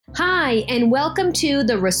Hi, and welcome to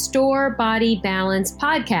the Restore Body Balance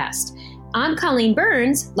podcast. I'm Colleen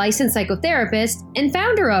Burns, licensed psychotherapist and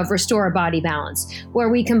founder of Restore Body Balance, where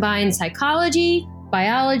we combine psychology,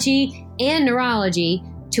 biology, and neurology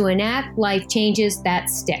to enact life changes that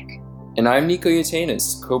stick. And I'm Nico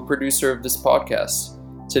Yatanis, co-producer of this podcast.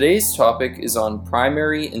 Today's topic is on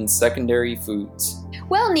primary and secondary foods.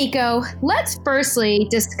 Well, Nico, let's firstly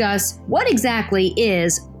discuss what exactly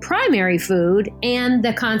is primary food and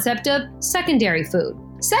the concept of secondary food.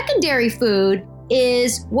 Secondary food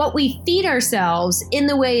is what we feed ourselves in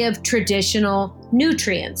the way of traditional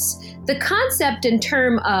nutrients. The concept and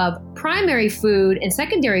term of primary food and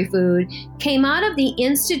secondary food came out of the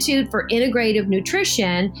Institute for Integrative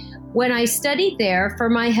Nutrition when I studied there for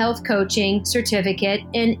my health coaching certificate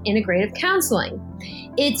in integrative counseling.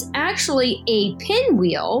 It's actually a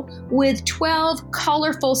pinwheel with 12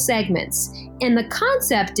 colorful segments. And the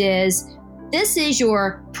concept is, this is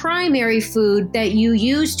your primary food that you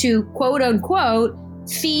use to, quote unquote,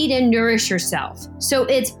 feed and nourish yourself. So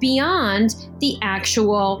it's beyond the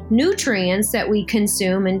actual nutrients that we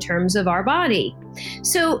consume in terms of our body.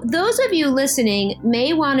 So those of you listening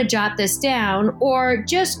may want to jot this down or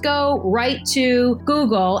just go right to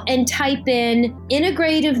Google and type in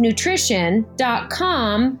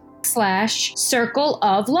integrativenutrition.com/circle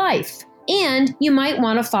of life. And you might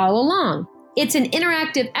want to follow along. It's an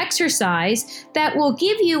interactive exercise that will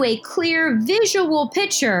give you a clear visual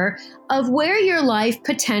picture of where your life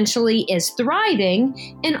potentially is thriving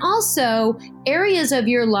and also areas of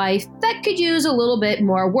your life that could use a little bit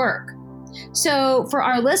more work. So for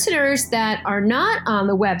our listeners that are not on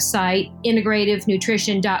the website,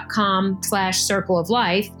 integrativenutrition.com/circle of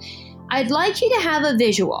life, I'd like you to have a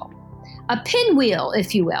visual, a pinwheel,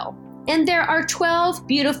 if you will. And there are 12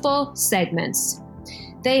 beautiful segments.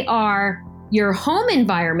 They are your home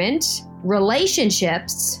environment,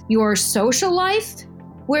 relationships, your social life,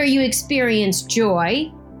 where you experience joy,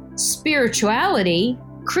 spirituality,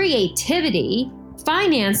 creativity,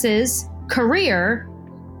 finances, career,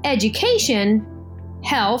 education,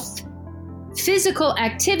 health, physical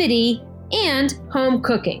activity, and home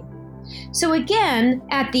cooking. So again,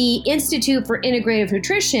 at the Institute for Integrative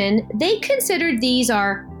Nutrition, they considered these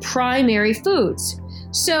are primary foods.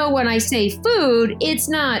 So when I say food, it's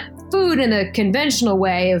not food in the conventional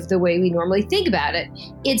way of the way we normally think about it.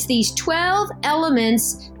 It's these 12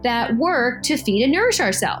 elements that work to feed and nourish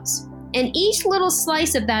ourselves. And each little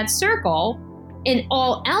slice of that circle and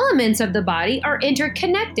all elements of the body are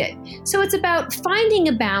interconnected. So it's about finding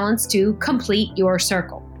a balance to complete your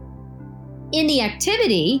circle. In the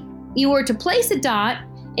activity, you were to place a dot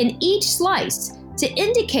in each slice to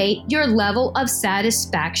indicate your level of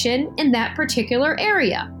satisfaction in that particular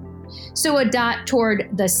area. So a dot toward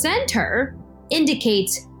the center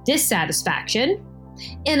indicates dissatisfaction,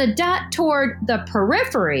 and a dot toward the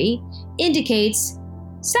periphery indicates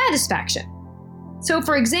satisfaction. So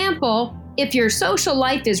for example, if your social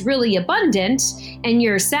life is really abundant and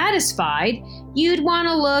you're satisfied, you'd want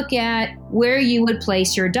to look at where you would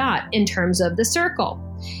place your dot in terms of the circle.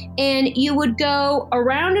 And you would go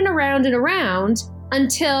around and around and around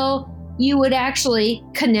until you would actually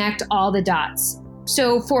connect all the dots.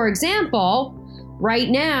 So for example, right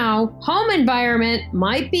now, home environment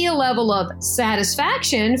might be a level of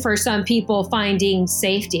satisfaction for some people finding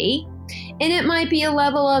safety, and it might be a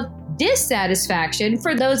level of dissatisfaction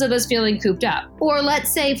for those of us feeling cooped up. Or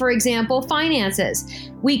let's say, for example, finances.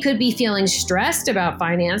 We could be feeling stressed about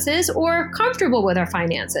finances or comfortable with our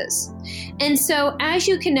finances. And so as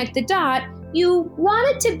you connect the dot, you want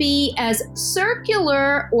it to be as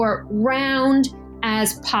circular or round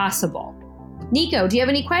as possible. Nico, do you have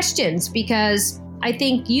any questions? Because I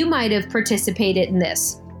think you might have participated in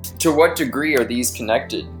this. To what degree are these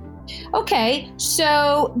connected? Okay,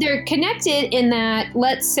 so they're connected in that,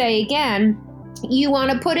 let's say again, you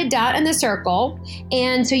want to put a dot in the circle,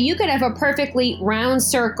 and so you could have a perfectly round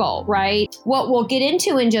circle, right? What we'll get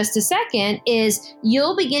into in just a second is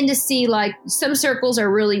you'll begin to see like some circles are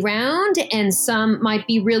really round and some might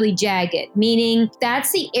be really jagged, meaning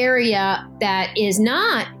that's the area that is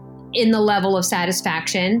not in the level of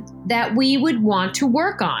satisfaction that we would want to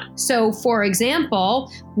work on. So for example,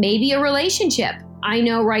 maybe a relationship. I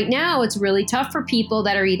know right now it's really tough for people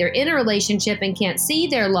that are either in a relationship and can't see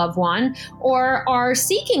their loved one or are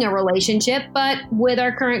seeking a relationship, but with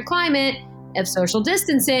our current climate of social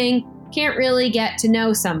distancing, can't really get to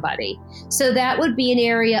know somebody. So that would be an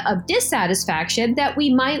area of dissatisfaction that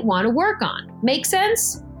we might want to work on. Make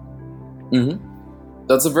sense? Mm-hmm.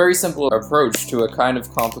 That's a very simple approach to a kind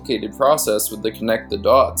of complicated process with the connect the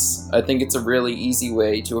dots. I think it's a really easy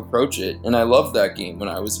way to approach it, and I loved that game when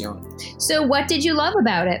I was young. So what did you love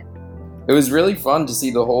about it? It was really fun to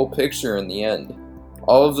see the whole picture in the end.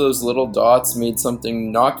 All of those little dots made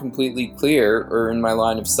something not completely clear or in my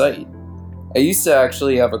line of sight. I used to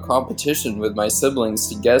actually have a competition with my siblings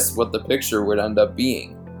to guess what the picture would end up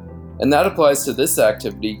being. And that applies to this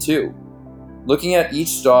activity too. Looking at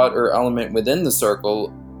each dot or element within the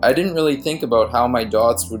circle, I didn't really think about how my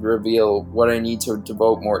dots would reveal what I need to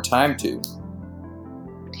devote more time to.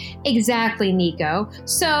 Exactly, Nico.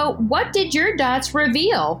 So, what did your dots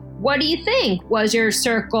reveal? What do you think? Was your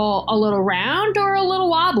circle a little round or a little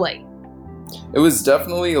wobbly? It was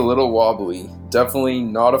definitely a little wobbly. Definitely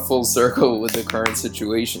not a full circle with the current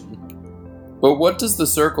situation. But what does the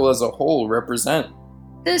circle as a whole represent?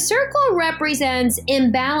 The circle represents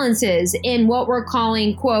imbalances in what we're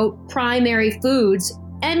calling, quote, primary foods,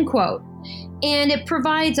 end quote. And it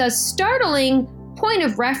provides a startling point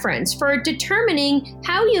of reference for determining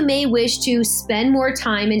how you may wish to spend more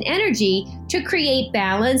time and energy to create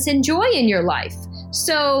balance and joy in your life.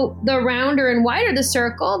 So the rounder and wider the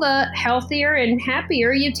circle, the healthier and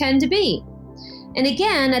happier you tend to be. And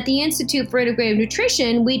again, at the Institute for Integrative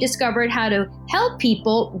Nutrition, we discovered how to help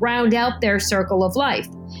people round out their circle of life.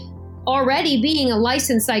 Already being a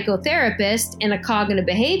licensed psychotherapist and a cognitive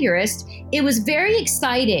behaviorist, it was very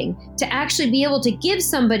exciting to actually be able to give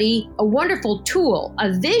somebody a wonderful tool,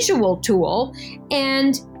 a visual tool,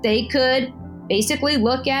 and they could basically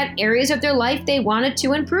look at areas of their life they wanted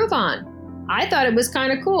to improve on. I thought it was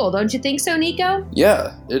kind of cool. Don't you think so, Nico?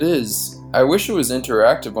 Yeah, it is. I wish it was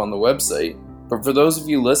interactive on the website, but for those of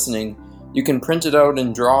you listening, you can print it out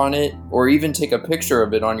and draw on it, or even take a picture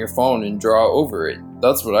of it on your phone and draw over it.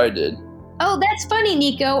 That's what I did. Oh, that's funny,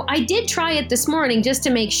 Nico. I did try it this morning just to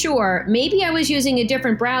make sure. Maybe I was using a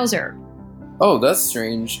different browser. Oh, that's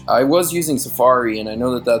strange. I was using Safari, and I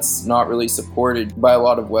know that that's not really supported by a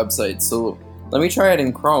lot of websites, so let me try it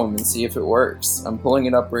in Chrome and see if it works. I'm pulling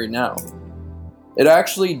it up right now. It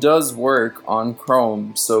actually does work on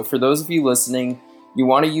Chrome, so for those of you listening, you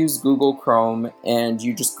want to use Google Chrome, and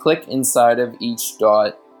you just click inside of each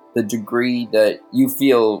dot the degree that you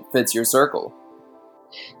feel fits your circle.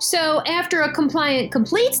 So after a compliant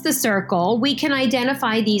completes the circle, we can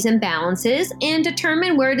identify these imbalances and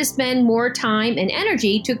determine where to spend more time and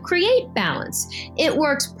energy to create balance. It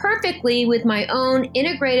works perfectly with my own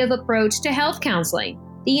integrative approach to health counseling.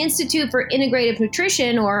 The Institute for Integrative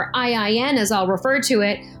Nutrition, or IIN as I'll refer to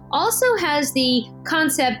it, also has the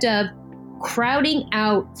concept of crowding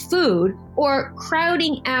out food, or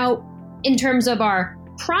crowding out in terms of our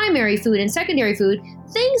primary food and secondary food,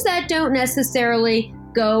 things that don't necessarily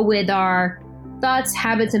go with our thoughts,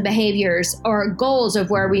 habits, and behaviors or goals of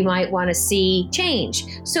where we might want to see change.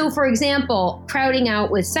 So for example, crowding out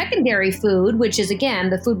with secondary food, which is again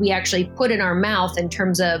the food we actually put in our mouth in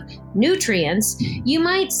terms of nutrients, you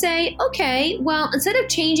might say, okay, well, instead of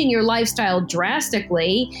changing your lifestyle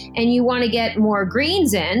drastically and you want to get more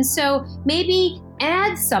greens in, so maybe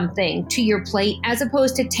add something to your plate as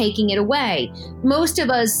opposed to taking it away. Most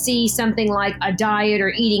of us see something like a diet or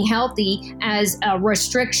eating healthy as a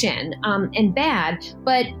restriction and bad,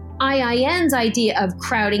 but IIN's idea of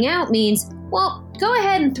crowding out means, well, go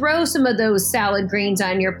ahead and throw some of those salad greens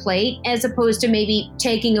on your plate as opposed to maybe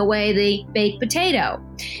taking away the baked potato.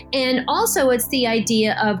 And also it's the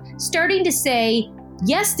idea of starting to say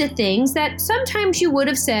yes to things that sometimes you would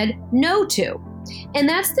have said no to. And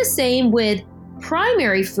that's the same with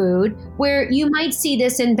primary food, where you might see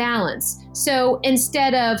this imbalance. So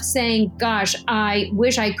instead of saying, gosh, I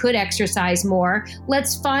wish I could exercise more,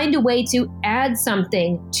 let's find a way to add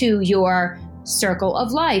something to your circle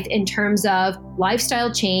of life in terms of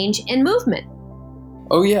lifestyle change and movement.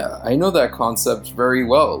 Oh yeah, I know that concept very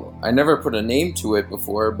well. I never put a name to it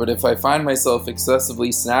before, but if I find myself excessively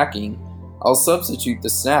snacking, I'll substitute the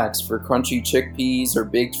snacks for crunchy chickpeas or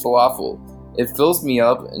baked falafel. It fills me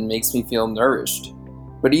up and makes me feel nourished.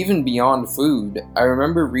 But even beyond food, I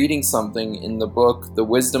remember reading something in the book The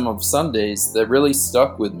Wisdom of Sundays that really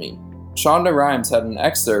stuck with me. Shonda Rhimes had an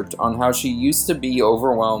excerpt on how she used to be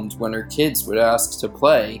overwhelmed when her kids would ask to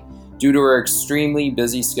play due to her extremely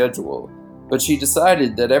busy schedule. But she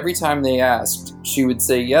decided that every time they asked, she would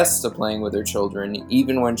say yes to playing with her children,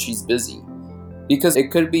 even when she's busy. Because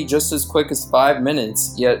it could be just as quick as 5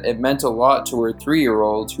 minutes, yet it meant a lot to her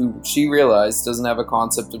 3-year-old who she realized doesn't have a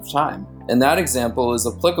concept of time. And that example is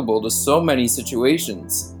applicable to so many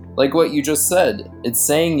situations. Like what you just said, it's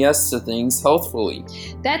saying yes to things healthfully.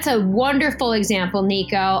 That's a wonderful example,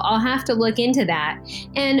 Nico. I'll have to look into that.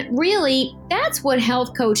 And really, That's what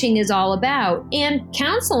health coaching is all about, and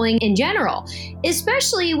counseling in general,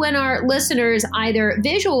 especially when our listeners either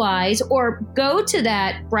visualize or go to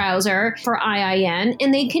that browser for IIN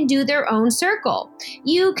and they can do their own circle.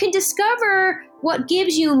 You can discover what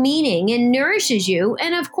gives you meaning and nourishes you,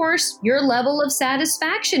 and of course, your level of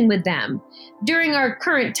satisfaction with them. During our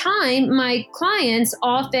current time, my clients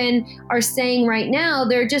often are saying right now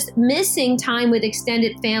they're just missing time with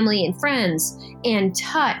extended family and friends and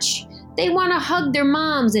touch. They want to hug their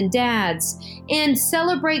moms and dads and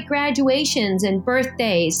celebrate graduations and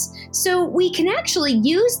birthdays. So we can actually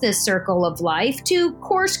use this circle of life to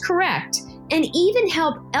course correct and even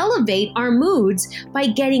help elevate our moods by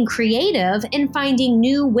getting creative and finding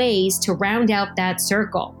new ways to round out that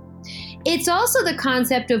circle. It's also the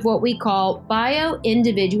concept of what we call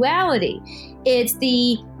bio-individuality. It's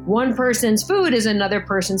the one person's food is another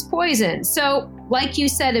person's poison. So, like you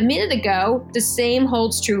said a minute ago, the same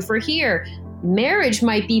holds true for here. Marriage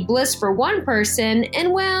might be bliss for one person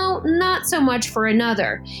and, well, not so much for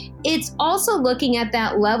another. It's also looking at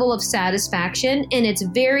that level of satisfaction, and it's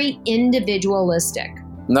very individualistic.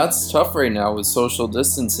 And that's tough right now with social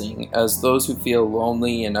distancing, as those who feel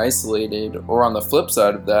lonely and isolated, or on the flip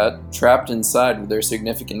side of that, trapped inside with their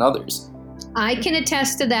significant others. I can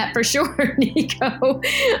attest to that for sure, Nico.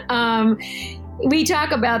 We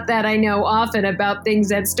talk about that, I know, often about things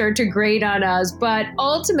that start to grate on us, but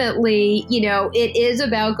ultimately, it is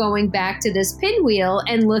about going back to this pinwheel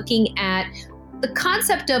and looking at the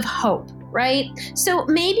concept of hope, right? So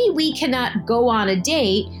maybe we cannot go on a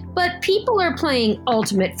date, but people are playing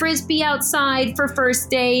ultimate frisbee outside for first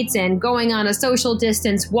dates and going on a social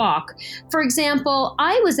distance walk. For example,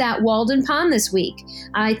 I was at Walden Pond this week.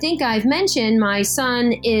 I think I've mentioned my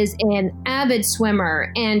son is an avid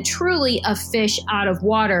swimmer and truly a fish out of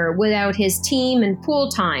water without his team and pool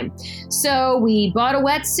time. So we bought a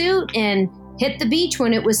wetsuit and hit the beach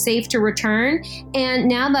when it was safe to return. And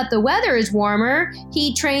now that the weather is warmer,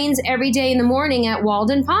 he trains every day in the morning at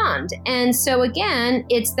Walden Pond. And so again,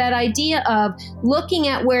 it's that idea of looking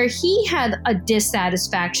at where he had a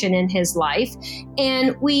dissatisfaction in his life,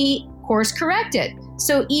 and we course corrected.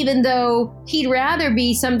 So even though he'd rather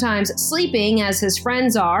be sometimes sleeping as his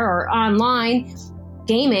friends are or online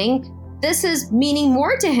gaming, this is meaning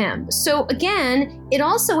more to him. So again, it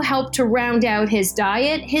also helped to round out his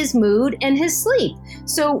diet, his mood, and his sleep.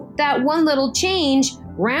 So that one little change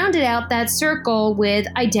rounded out that circle with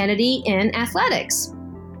identity in athletics.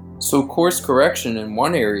 So course correction in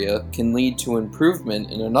one area can lead to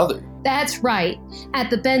improvement in another. That's right.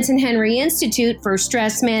 At the Benson Henry Institute for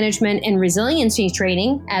Stress Management and Resiliency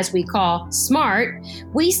Training, as we call SMART,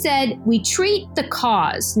 we said we treat the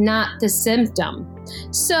cause, not the symptom.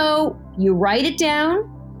 So you write it down,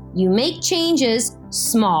 you make changes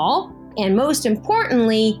small, and most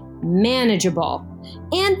importantly, manageable.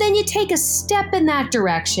 And then you take a step in that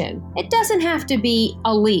direction. It doesn't have to be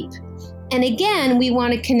a leap. And again, we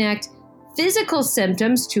want to connect physical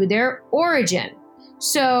symptoms to their origin.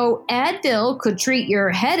 So Advil could treat your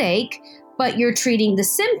headache, but you're treating the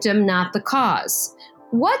symptom, not the cause.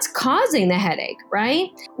 What's causing the headache, right?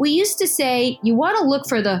 We used to say you want to look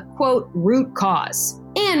for the, quote, root cause.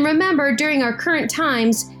 And remember, during our current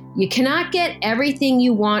times, you cannot get everything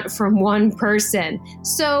you want from one person.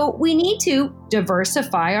 So we need to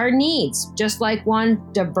diversify our needs, just like one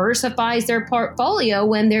diversifies their portfolio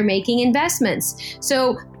when they're making investments.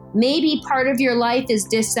 So maybe part of your life is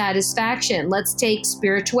dissatisfaction. Let's take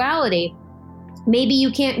spirituality. Maybe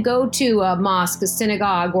you can't go to a mosque, a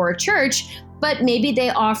synagogue, or a church, but maybe they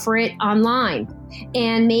offer it online.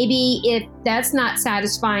 And maybe if that's not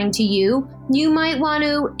satisfying to you, you might want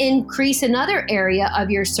to increase another area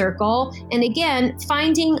of your circle. And again,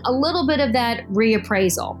 finding a little bit of that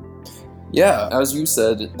reappraisal. Yeah, as you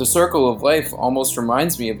said, the circle of life almost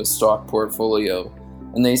reminds me of a stock portfolio.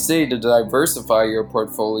 And they say to diversify your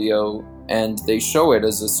portfolio, and they show it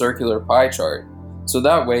as a circular pie chart. So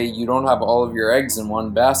that way you don't have all of your eggs in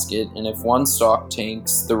one basket, and if one stock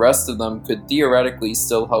tanks, the rest of them could theoretically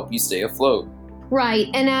still help you stay afloat. Right,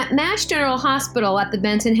 and at Mass General Hospital at the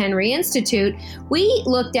Benson Henry Institute, we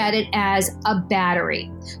looked at it as a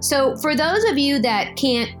battery. So for those of you that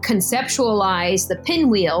can't conceptualize the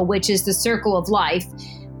pinwheel, which is the circle of life,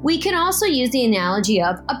 we can also use the analogy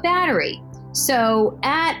of a battery. So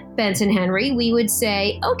at Benson Henry, we would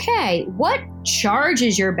say, okay, what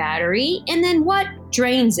charges your battery and then what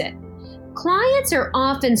drains it? Clients are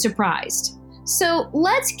often surprised. So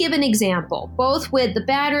let's give an example, both with the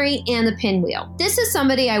battery and the pinwheel. This is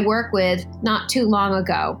somebody I worked with not too long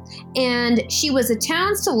ago, and she was a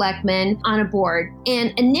town selectman on a board,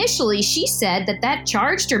 and initially she said that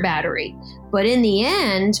charged her battery. But in the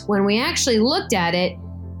end, when we actually looked at it,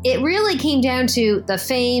 it really came down to the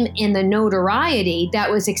fame and the notoriety that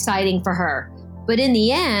was exciting for her. But in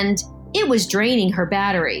the end, it was draining her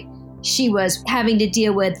battery. She was having to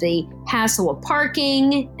deal with the hassle of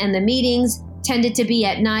parking, and the meetings tended to be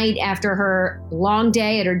at night after her long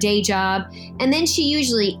day at her day job. And then she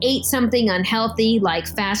usually ate something unhealthy like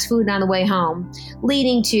fast food on the way home,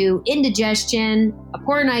 leading to indigestion, a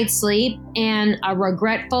poor night's sleep, and a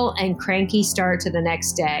regretful and cranky start to the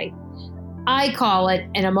next day. I call it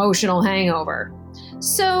an emotional hangover.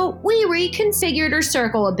 So we reconfigured her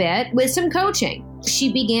circle a bit with some coaching.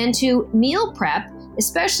 She began to meal prep,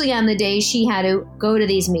 especially on the days she had to go to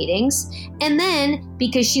these meetings. And then,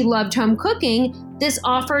 because she loved home cooking, this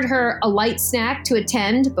offered her a light snack to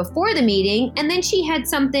attend before the meeting, and then she had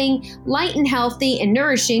something light and healthy and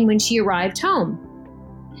nourishing when she arrived home.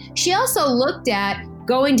 She also looked at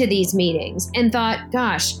going to these meetings and thought,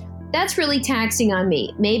 gosh, that's really taxing on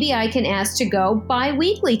me. Maybe I can ask to go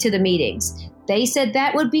bi-weekly to the meetings. They said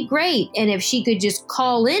that would be great, and if she could just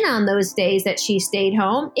call in on those days that she stayed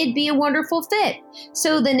home, it'd be a wonderful fit.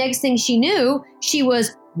 So the next thing she knew, she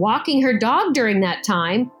was walking her dog during that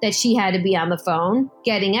time that she had to be on the phone,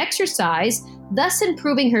 getting exercise, thus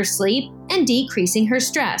improving her sleep and decreasing her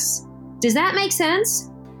stress. Does that make sense?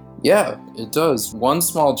 Yeah, it does. One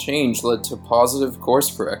small change led to positive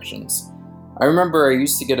course corrections. I remember I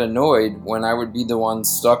used to get annoyed when I would be the one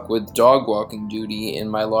stuck with dog walking duty in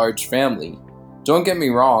my large family. Don't get me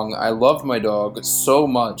wrong, I loved my dog so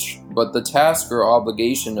much, but the task or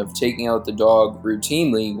obligation of taking out the dog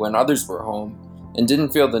routinely when others were home and didn't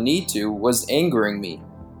feel the need to was angering me.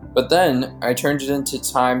 But then I turned it into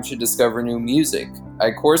time to discover new music.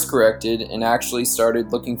 I course corrected and actually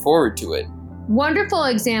started looking forward to it. Wonderful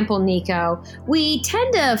example, Nico. We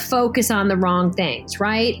tend to focus on the wrong things,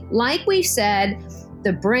 right? Like we've said,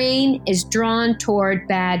 the brain is drawn toward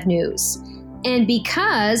bad news. And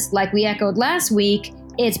because, like we echoed last week,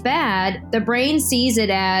 it's bad, the brain sees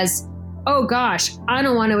it as, oh gosh, I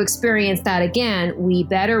don't want to experience that again. We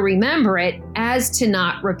better remember it as to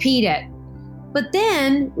not repeat it. But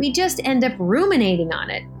then we just end up ruminating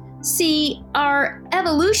on it. See, our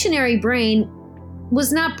evolutionary brain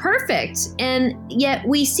was not perfect, and yet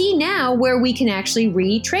we see now where we can actually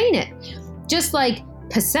retrain it. Just like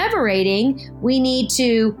perseverating, we need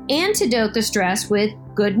to antidote the stress with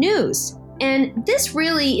good news. And this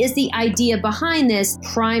really is the idea behind this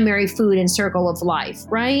primary food and circle of life,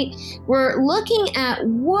 right? We're looking at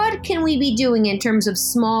what can we be doing in terms of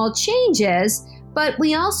small changes, but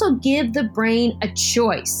we also give the brain a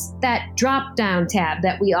choice, that drop-down tab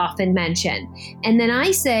that we often mention. And then I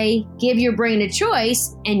say, give your brain a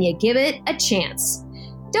choice and you give it a chance.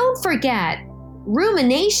 Don't forget,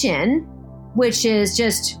 rumination, which is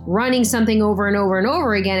just running something over and over and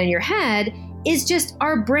over again in your head, is just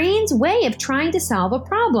our brain's way of trying to solve a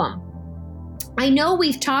problem. I know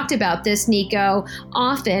we've talked about this, Nico,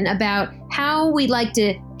 often about how we like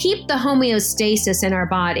to keep the homeostasis in our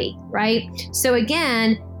body, right? So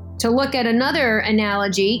again, to look at another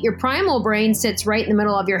analogy, your primal brain sits right in the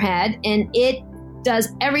middle of your head, and it does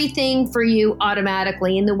everything for you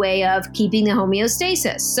automatically in the way of keeping the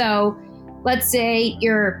homeostasis. So let's say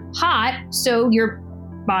you're hot, so your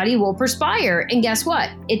body will perspire, and guess what?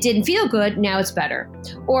 It didn't feel good, now it's better.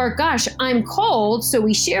 Or gosh, I'm cold, so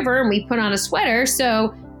we shiver and we put on a sweater,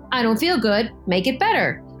 so I don't feel good, make it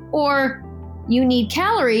better. Or you need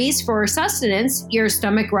calories for sustenance, your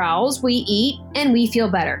stomach growls, we eat, and we feel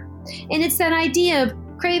better. And it's that idea of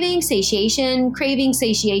craving, satiation, craving,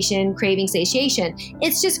 satiation, craving, satiation.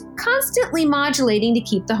 It's just constantly modulating to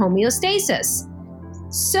keep the homeostasis.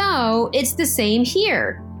 So it's the same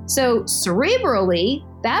here. So cerebrally,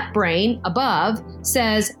 that brain above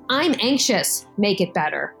says, I'm anxious, make it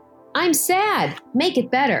better. I'm sad, make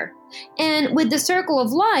it better. And with the circle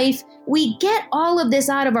of life, we get all of this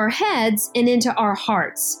out of our heads and into our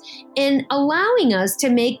hearts, and allowing us to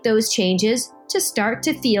make those changes to start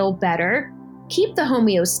to feel better, keep the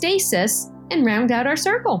homeostasis, and round out our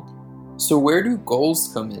circle. So where do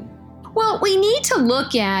goals come in? Well, we need to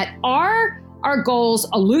look at, are our goals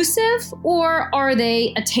elusive or are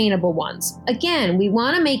they attainable ones? Again, we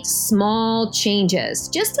want to make small changes,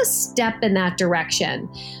 just a step in that direction.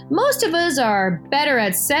 Most of us are better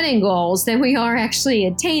at setting goals than we are actually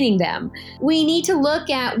attaining them. We need to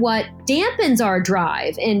look at what dampens our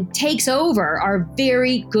drive and takes over our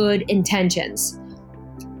very good intentions.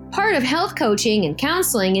 Part of health coaching and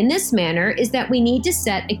counseling in this manner is that we need to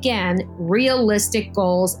set, again, realistic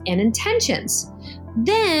goals and intentions.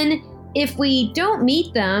 Then, if we don't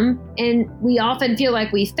meet them and we often feel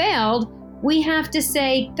like we failed, we have to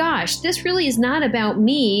say, gosh, this really is not about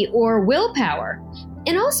me or willpower.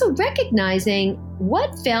 And also recognizing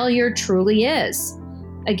what failure truly is.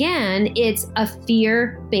 Again, it's a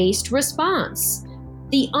fear-based response.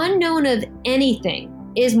 The unknown of anything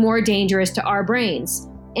is more dangerous to our brains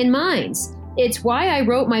and minds. It's why I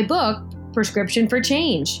wrote my book, Prescription for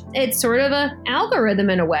Change. It's sort of an algorithm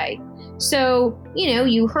in a way. So,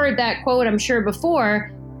 you heard that quote, I'm sure,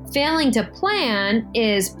 before. Failing to plan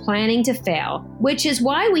is planning to fail, which is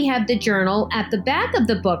why we have the journal at the back of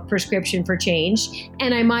the book, Prescription for Change.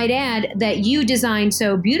 And I might add that you designed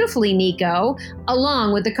so beautifully, Nico,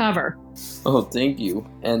 along with the cover. Oh, thank you.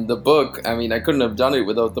 And the book, I couldn't have done it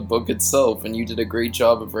without the book itself, and you did a great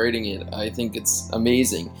job of writing it. I think it's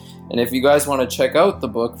amazing. And if you guys want to check out the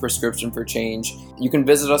book, Prescription for Change, you can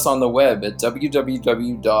visit us on the web at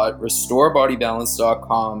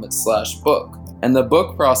www.restorebodybalance.com/book. And the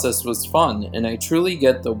book process was fun, and I truly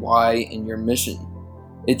get the why in your mission.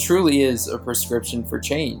 It truly is a prescription for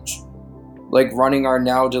change. Like running our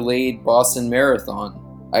now delayed Boston Marathon.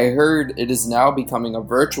 I heard it is now becoming a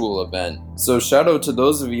virtual event. So shout out to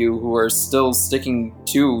those of you who are still sticking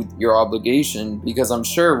to your obligation, because I'm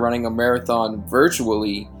sure running a marathon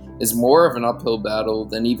virtually is more of an uphill battle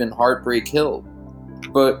than even Heartbreak Hill.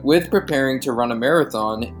 But with preparing to run a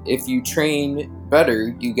marathon, if you train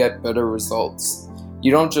better, you get better results.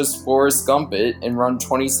 You don't just Forrest Gump it and run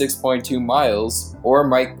 26.2 miles, or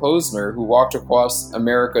Mike Posner, who walked across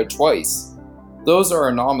America twice. Those are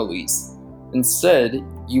anomalies. Instead,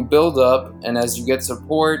 you build up, and as you get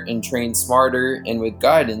support and train smarter and with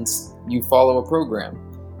guidance, you follow a program.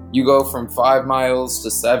 You go from 5 miles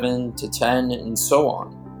to 7 to 10 and so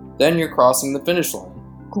on. Then you're crossing the finish line.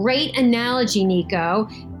 Great analogy, Nico.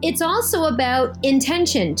 It's also about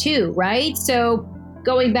intention too, right? So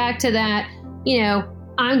going back to that,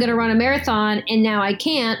 I'm going to run a marathon and now I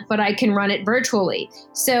can't, but I can run it virtually.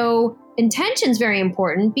 So intention is very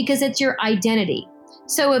important because it's your identity.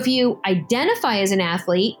 So if you identify as an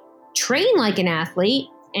athlete, train like an athlete,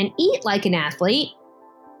 and eat like an athlete,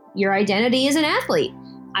 your identity is an athlete.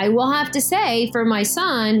 I will have to say, for my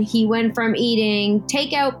son, he went from eating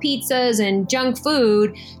takeout pizzas and junk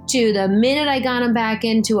food to the minute I got him back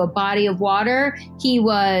into a body of water, he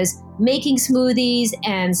was making smoothies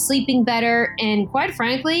and sleeping better, and quite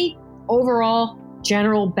frankly, overall,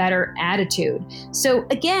 general better attitude. So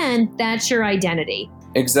again, that's your identity.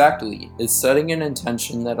 Exactly. It's setting an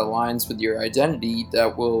intention that aligns with your identity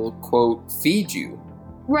that will, quote, feed you.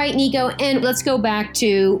 Right, Nico. And let's go back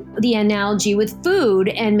to the analogy with food,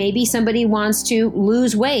 and maybe somebody wants to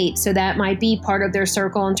lose weight. So that might be part of their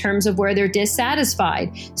circle in terms of where they're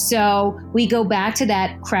dissatisfied. So we go back to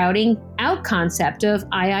that crowding out concept of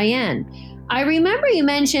IIN. I remember you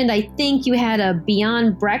mentioned, I think you had a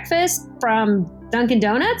Beyond Breakfast from Dunkin'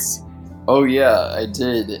 Donuts? Oh yeah, I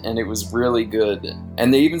did, and it was really good.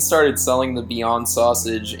 And they even started selling the Beyond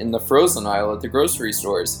sausage in the frozen aisle at the grocery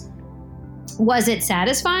stores. Was it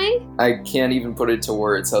satisfying? I can't even put it to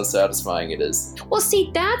words how satisfying it is. Well,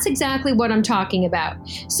 see, that's exactly what I'm talking about.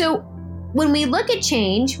 So when we look at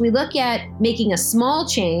change, we look at making a small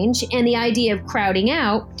change and the idea of crowding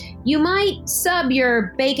out. You might sub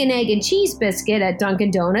your bacon, egg, and cheese biscuit at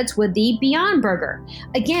Dunkin' Donuts with the Beyond Burger.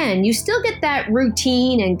 Again, you still get that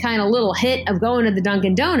routine and kind of little hit of going to the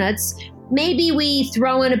Dunkin' Donuts. Maybe we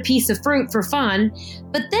throw in a piece of fruit for fun,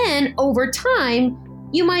 but then over time,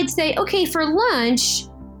 you might say, okay, for lunch,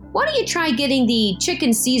 why don't you try getting the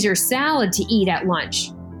chicken Caesar salad to eat at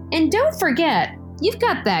lunch? And don't forget, you've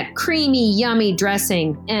got that creamy, yummy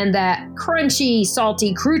dressing and that crunchy,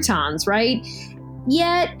 salty croutons, right?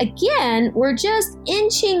 Yet again, we're just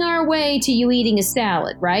inching our way to you eating a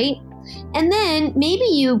salad, right? And then maybe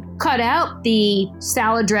you cut out the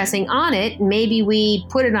salad dressing on it, maybe we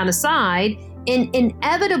put it on the side, and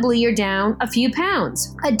inevitably you're down a few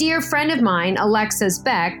pounds. A dear friend of mine, Alexis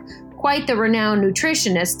Beck, quite the renowned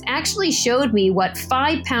nutritionist, actually showed me what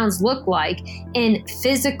 5 pounds looked like in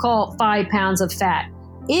physical 5 pounds of fat.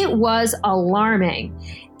 It was alarming.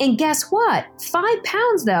 And guess what? 5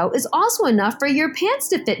 pounds, though, is also enough for your pants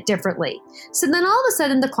to fit differently. So then all of a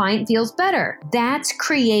sudden the client feels better. That's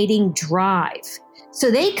creating drive.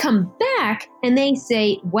 So they come back and they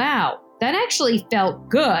say, wow, that actually felt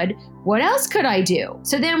good. What else could I do?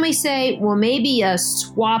 So then we say, well, maybe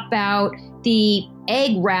swap out the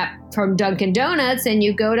egg wrap from Dunkin' Donuts and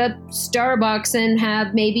you go to Starbucks and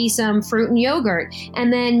have maybe some fruit and yogurt.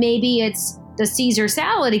 And then maybe it's the Caesar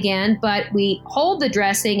salad again, but we hold the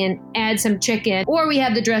dressing and add some chicken, or we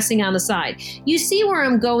have the dressing on the side. You see where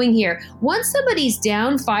I'm going here. Once somebody's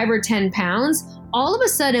down 5 or 10 pounds, all of a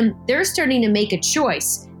sudden they're starting to make a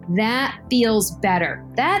choice. that feels better.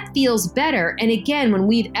 That feels better. And again, when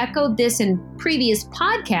we've echoed this in previous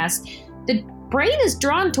podcasts, the brain is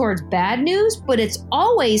drawn towards bad news, but it's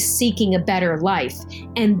always seeking a better life.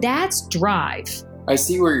 And that's drive. I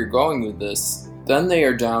see where you're going with this. Then they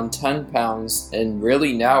are down 10 pounds and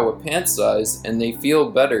really now a pant size, and they feel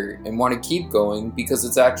better and want to keep going because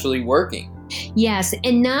it's actually working. Yes,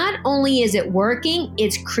 and not only is it working,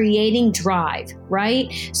 it's creating drive,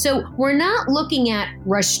 right? So we're not looking at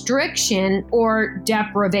restriction or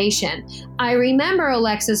deprivation. I remember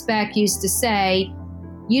Alexis Beck used to say,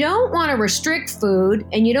 you don't want to restrict food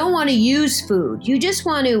and you don't want to use food. You just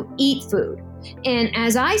want to eat food. And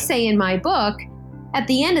as I say in my book, at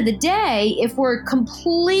the end of the day, if we're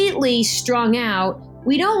completely strung out,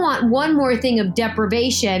 we don't want one more thing of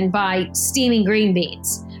deprivation by steaming green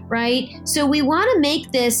beans, right? So we want to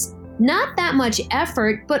make this not that much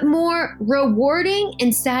effort, but more rewarding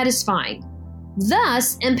and satisfying,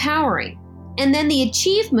 thus empowering. And then the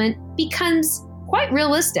achievement becomes quite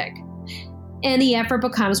realistic and the effort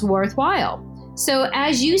becomes worthwhile. So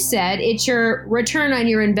as you said, it's your return on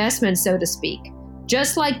your investment, so to speak.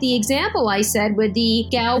 Just like the example I said with the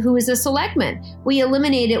gal who is a selectman. We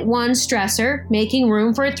eliminated one stressor, making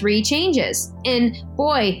room for 3 changes. And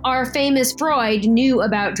boy, our famous Freud knew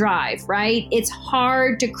about drive, right? It's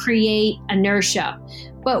hard to create inertia.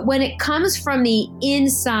 But when it comes from the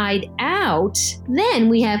inside out, then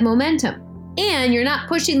we have momentum. And you're not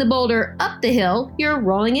pushing the boulder up the hill, you're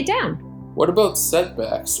rolling it down. What about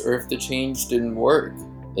setbacks, or if the change didn't work?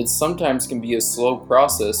 It sometimes can be a slow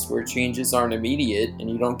process where changes aren't immediate and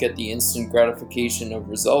you don't get the instant gratification of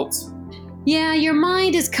results. Yeah, your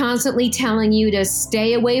mind is constantly telling you to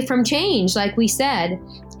stay away from change, like we said.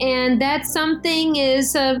 And that something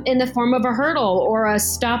is in the form of a hurdle or a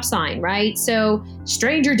stop sign, right? So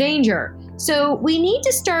stranger danger. So we need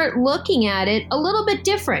to start looking at it a little bit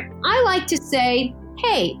different. I like to say,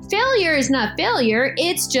 hey, failure is not failure.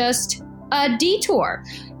 It's just a detour.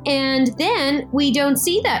 And then we don't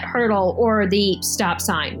see that hurdle or the stop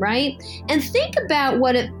sign, right? And think about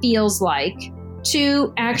what it feels like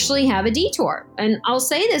to actually have a detour. And I'll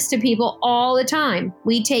say this to people all the time.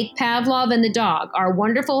 We take Pavlov and the dog, our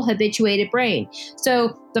wonderful habituated brain.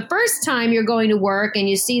 So the first time you're going to work and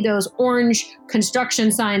you see those orange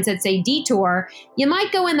construction signs that say detour, you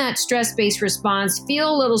might go in that stress-based response,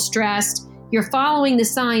 feel a little stressed. You're following the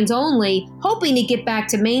signs only, hoping to get back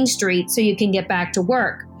to Main Street so you can get back to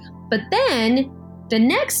work. But then the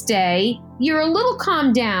next day, you're a little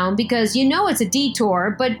calmed down because you know it's a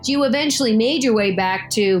detour, but you eventually made your way back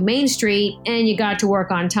to Main Street and you got to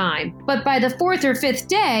work on time. But by the 4th or 5th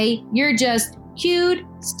day, you're just cued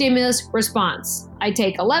stimulus response. I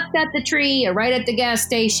take a left at the tree, a right at the gas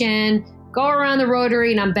station, go around the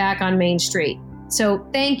rotary, and I'm back on Main Street. So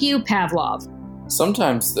thank you, Pavlov.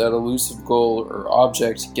 Sometimes that elusive goal or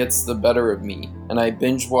object gets the better of me, and I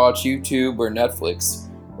binge watch YouTube or Netflix,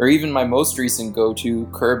 or even my most recent go-to,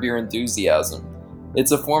 Curb Your Enthusiasm.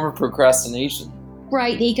 It's a form of procrastination.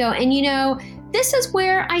 Right, Nico. And you know, this is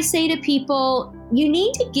where I say to people, you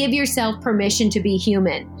need to give yourself permission to be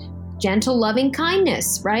human. Gentle, loving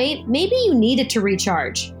kindness, right? Maybe you need it to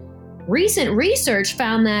recharge. Recent research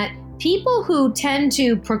found that people who tend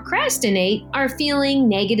to procrastinate are feeling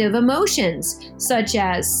negative emotions, such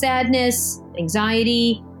as sadness,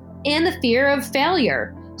 anxiety, and the fear of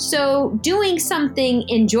failure. So doing something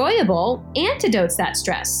enjoyable antidotes that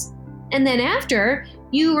stress. And then after,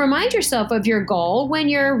 you remind yourself of your goal when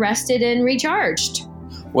you're rested and recharged.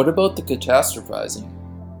 What about the catastrophizing?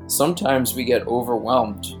 Sometimes we get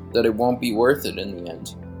overwhelmed that it won't be worth it in the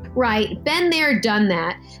end. Right, been there, done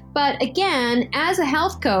that. But again, as a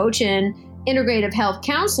health coach and integrative health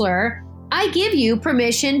counselor, I give you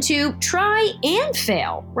permission to try and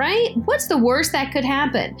fail, right? What's the worst that could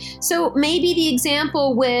happen? So maybe the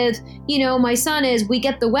example with, my son is we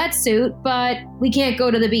get the wetsuit, but we can't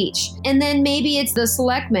go to the beach. And then maybe it's the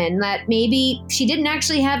selectman that maybe she didn't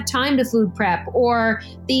actually have time to food prep, or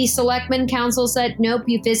the selectman council said, nope,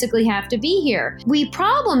 you physically have to be here. We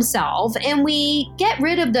problem solve and we get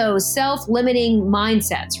rid of those self-limiting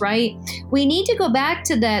mindsets, right? We need to go back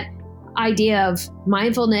to that idea of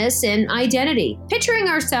mindfulness and identity, picturing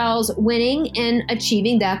ourselves winning and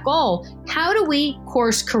achieving that goal. How do we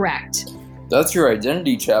course correct? That's your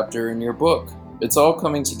identity chapter in your book. It's all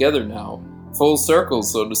coming together now. Full circle,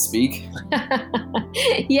 so to speak.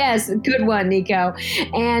 Yes, good one, Nico.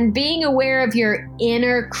 And being aware of your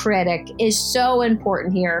inner critic is so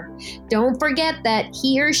important here. Don't forget that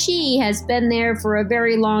he or she has been there for a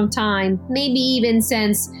very long time, maybe even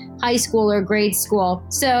since high school or grade school.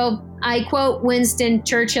 So I quote Winston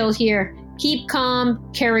Churchill here, keep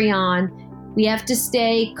calm, carry on. We have to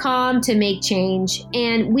stay calm to make change,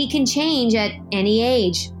 and we can change at any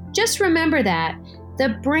age. Just remember that.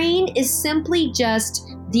 The brain is simply just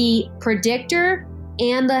the predictor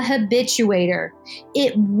and the habituator.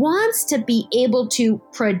 It wants to be able to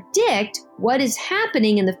predict what is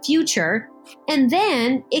happening in the future, and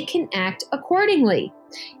then it can act accordingly,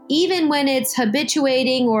 even when it's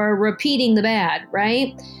habituating or repeating the bad,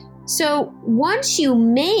 right? So once you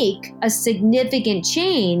make a significant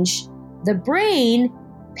change, the brain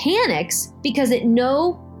panics because it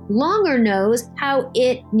no longer knows how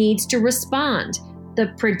it needs to respond. The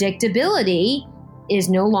predictability is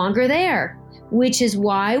no longer there, which is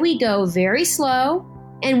why we go very slow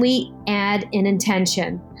and we add an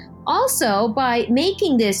intention. Also, by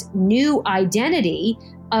making this new identity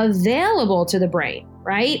available to the brain,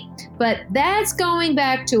 right? But that's going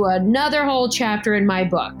back to another whole chapter in my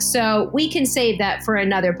book. So we can save that for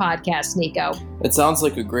another podcast, Nico. It sounds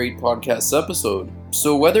like a great podcast episode.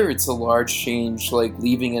 So whether it's a large change like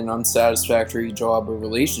leaving an unsatisfactory job or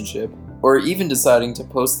relationship, or even deciding to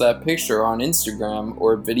post that picture on Instagram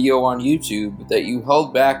or video on YouTube that you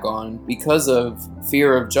held back on because of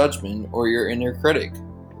fear of judgment or your inner critic.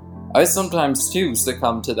 I sometimes too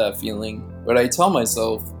succumb to that feeling, but I tell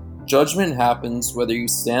myself, judgment happens whether you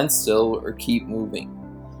stand still or keep moving.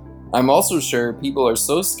 I'm also sure people are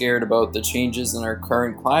so scared about the changes in our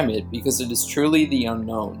current climate because it is truly the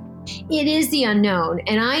unknown. It is the unknown,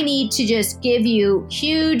 and I need to just give you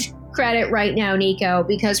huge credit right now, Nico,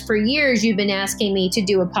 because for years you've been asking me to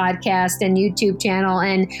do a podcast and YouTube channel,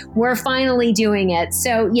 and we're finally doing it.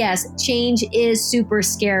 So yes, change is super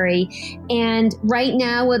scary. And right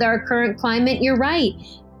now with our current climate, you're right.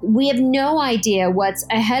 We have no idea what's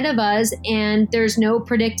ahead of us, and there's no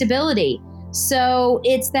predictability. So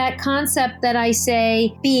it's that concept that I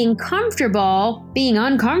say being comfortable, being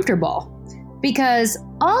uncomfortable, because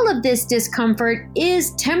all of this discomfort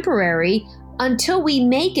is temporary until we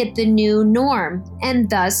make it the new norm and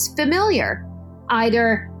thus familiar.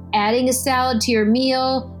 Either adding a salad to your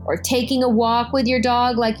meal or taking a walk with your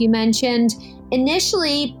dog, like you mentioned.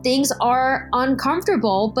 Initially, things are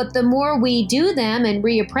uncomfortable, but the more we do them and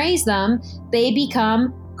reappraise them, they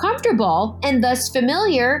become comfortable and thus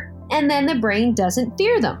familiar, and then the brain doesn't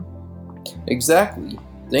fear them. Exactly.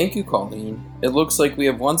 Thank you, Colleen. It looks like we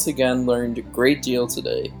have once again learned a great deal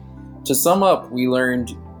today. To sum up, we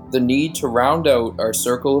learned the need to round out our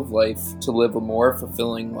circle of life to live a more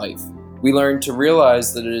fulfilling life. We learned to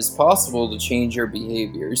realize that it is possible to change your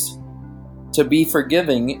behaviors, to be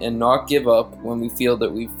forgiving and not give up when we feel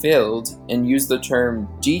that we've failed and use the term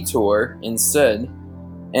detour instead,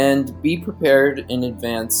 and be prepared in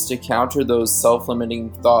advance to counter those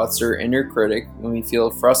self-limiting thoughts or inner critic when we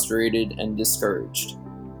feel frustrated and discouraged.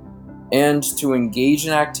 And to engage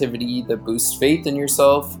in activity that boosts faith in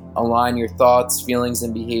yourself, align your thoughts, feelings,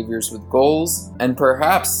 and behaviors with goals, and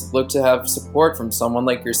perhaps look to have support from someone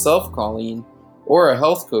like yourself, Colleen, or a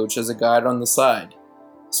health coach as a guide on the side.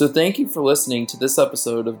 So thank you for listening to this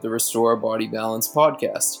episode of the Restore Body Balance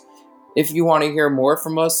podcast. If you want to hear more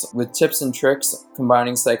from us with tips and tricks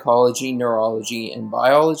combining psychology, neurology, and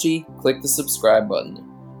biology, click the subscribe button.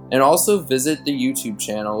 And also visit the YouTube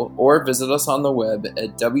channel or visit us on the web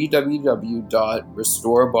at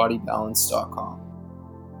www.restorebodybalance.com.